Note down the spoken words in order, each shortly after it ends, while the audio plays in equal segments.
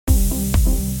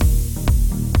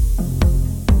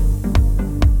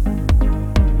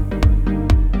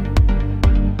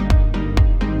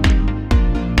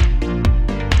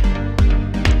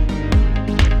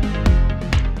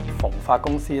髮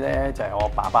公司咧就係我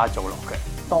爸爸做落嘅。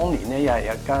當年咧又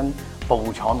係一間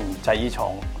布廠同製衣廠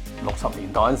，60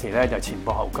年代嗰陣時咧就前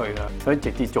仆後繼啦，所以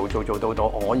直接做到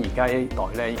我而家呢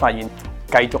代咧，發現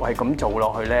繼續係咁做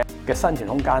落去咧嘅生存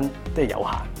空間都係有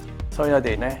限，所以我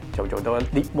哋咧就做到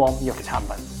Knit Warm 呢個產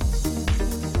品。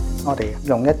我哋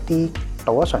用一啲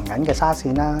倒咗純銀嘅紗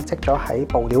線啦，織咗喺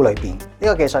布料裏邊。呢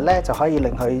個技術咧就可以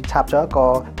令佢插咗一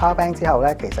個 power bank 之後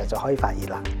咧，其實就可以發熱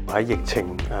啦。喺疫情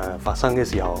發生嘅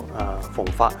時候，馮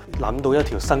發諗到一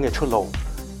條新嘅出路。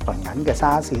純銀嘅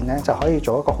紗線咧就可以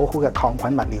做一個好好嘅抗菌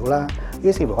物料啦。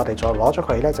於是乎我哋再攞咗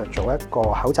佢咧，就做一個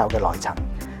口罩嘅內層。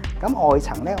咁外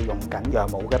層咧用緊羊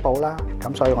毛嘅布啦，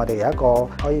咁所以我哋有一個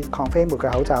可以抗飛沫嘅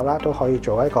口罩啦，都可以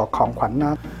做一個抗菌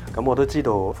啦。咁我都知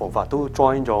道馮發都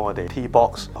join 咗我哋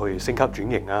T-Box 去升級轉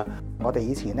型啦。我哋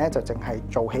以前咧就淨係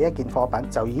做起一件貨品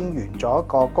就已經完咗一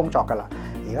個工作㗎啦。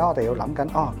而家我哋要諗緊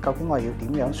究竟我哋要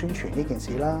點樣宣傳呢件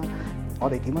事啦？我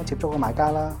哋點樣接觸個買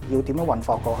家啦？要點樣運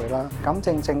貨過去啦？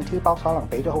咁正 T-Box 可能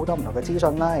俾咗好多唔同嘅資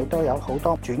訊啦，亦都有好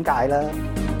多轉介啦。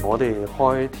我哋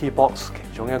開 T-Box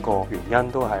其中一個原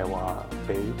因都係話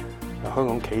俾香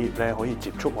港企業咧可以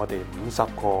接觸我哋50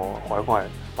個海外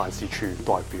辦事處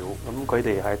代表，咁佢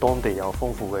哋喺當地有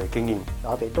豐富嘅經驗。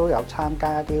我哋都有參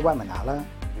加一啲 webinar 啦，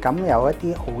咁有一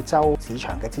啲澳洲市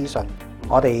場嘅資訊，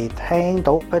我哋聽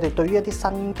到佢哋對於一啲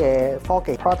新嘅科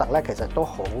技 product 咧，其實都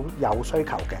好有需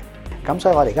求嘅。咁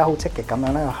所以我哋而家好積極咁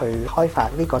樣咧去開發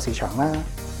呢個市場啦。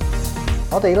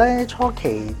我哋咧初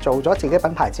期做咗自己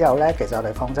品牌之後咧，其實我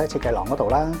哋放喺設計廊嗰度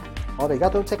啦。我哋而家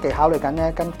都積極考慮緊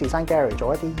咧，跟 Design Gallery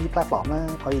做一啲 e-platform 啦，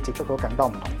可以接觸到更多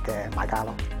唔同嘅買家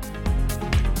咯。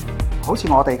好似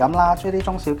我哋咁啦，呢啲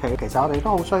中小企，其實我哋都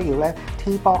好需要咧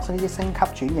T-Box 呢啲升級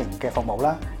轉型嘅服務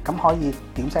啦。咁可以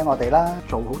點醒我哋啦，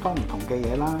做好多唔同嘅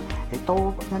嘢啦，亦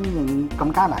都因應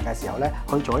咁艱難嘅時候咧，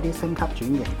去做一啲升級轉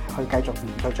型，去繼續面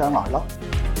對將來咯。